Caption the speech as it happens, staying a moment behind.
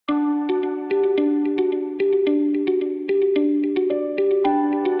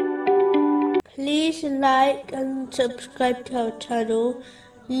Please like and subscribe to our channel.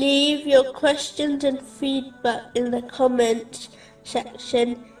 Leave your questions and feedback in the comments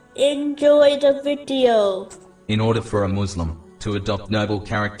section. Enjoy the video. In order for a Muslim to adopt noble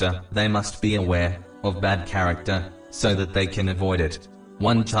character, they must be aware of bad character so that they can avoid it.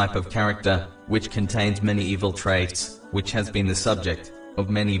 One type of character which contains many evil traits, which has been the subject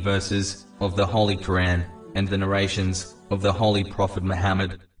of many verses of the Holy Quran and the narrations of the Holy Prophet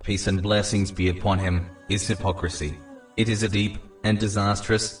Muhammad, peace and blessings be upon him, is hypocrisy. It is a deep and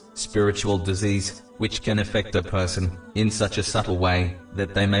disastrous spiritual disease which can affect a person in such a subtle way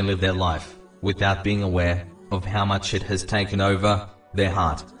that they may live their life without being aware of how much it has taken over their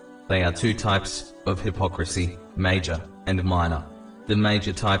heart. There are two types of hypocrisy, major and minor. The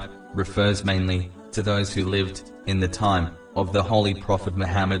major type refers mainly to those who lived in the time of the Holy Prophet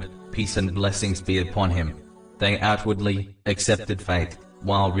Muhammad, peace and blessings be upon him. They outwardly accepted faith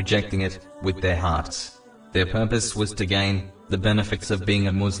while rejecting it with their hearts. Their purpose was to gain the benefits of being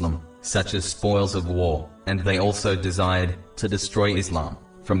a Muslim, such as spoils of war, and they also desired to destroy Islam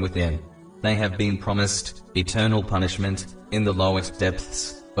from within. They have been promised eternal punishment in the lowest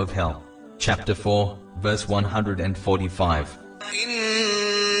depths of hell. Chapter 4, verse 145.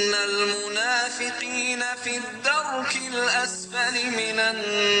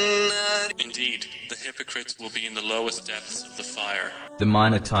 Indeed, the hypocrites will be in the lowest depths of the fire. The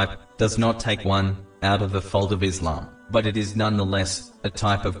minor type does not take one out of the fold of Islam, but it is nonetheless a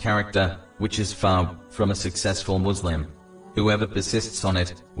type of character which is far from a successful Muslim. Whoever persists on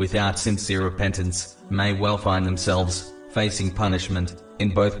it without sincere repentance may well find themselves facing punishment in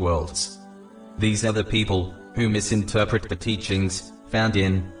both worlds. These are the people who misinterpret the teachings found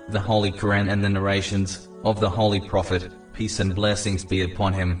in the Holy Quran and the narrations of the Holy Prophet, peace and blessings be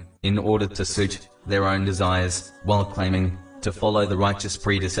upon him, in order to suit their own desires, while claiming to follow the righteous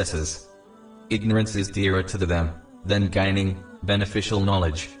predecessors. Ignorance is dearer to them than gaining beneficial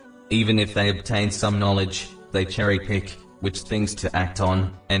knowledge. Even if they obtain some knowledge, they cherry-pick which things to act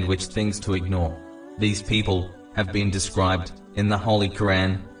on and which things to ignore. These people have been described in the Holy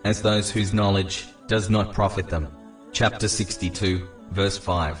Quran as those whose knowledge does not profit them. Chapter 62, verse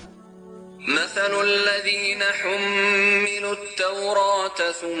 5. مثل الذين حملوا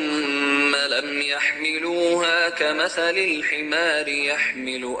التوراة ثم لم يحملوها كمثل الحمار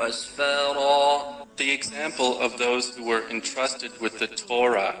يحمل أسفارا. The example of those who were entrusted with the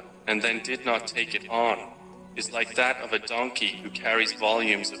Torah and then did not take it on is like that of a donkey who carries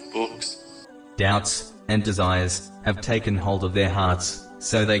volumes of books. Doubts and desires have taken hold of their hearts,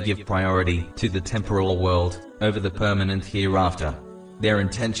 so they give priority to the temporal world over the permanent hereafter. Their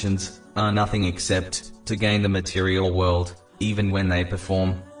intentions are nothing except to gain the material world, even when they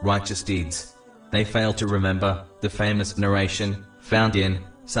perform righteous deeds. They fail to remember the famous narration found in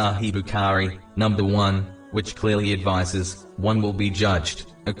Sahih Bukhari, number 1, which clearly advises one will be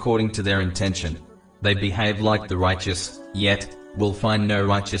judged according to their intention. They behave like the righteous, yet will find no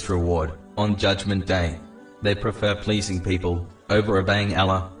righteous reward on Judgment Day. They prefer pleasing people over obeying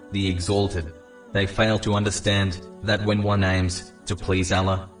Allah, the Exalted. They fail to understand that when one aims to please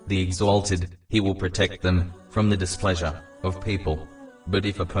Allah, the Exalted, He will protect them from the displeasure of people. But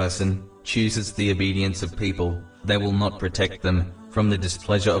if a person chooses the obedience of people, they will not protect them from the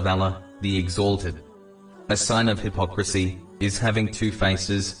displeasure of Allah, the Exalted. A sign of hypocrisy is having two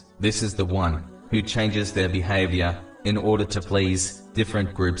faces. This is the one who changes their behavior in order to please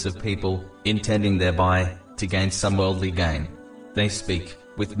different groups of people, intending thereby to gain some worldly gain. They speak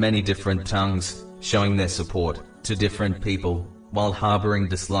with many different tongues, showing their support to different people, while harboring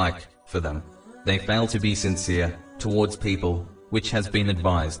dislike for them. They fail to be sincere towards people, which has been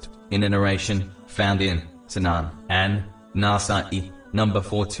advised in a narration found in Sunan and Nasa'i, number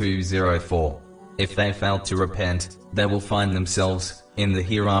 4204. If they fail to repent, they will find themselves in the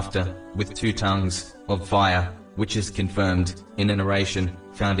hereafter with two tongues of fire, which is confirmed in a narration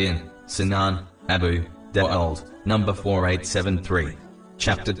found in Sunan Abu Dawud, number 4873.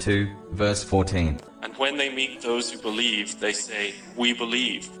 Chapter 2, verse 14. And when they meet those who believe, they say, "We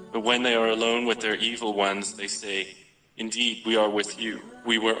believe." But when they are alone with their evil ones, they say, "Indeed, we are with you.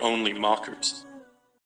 We were only mockers."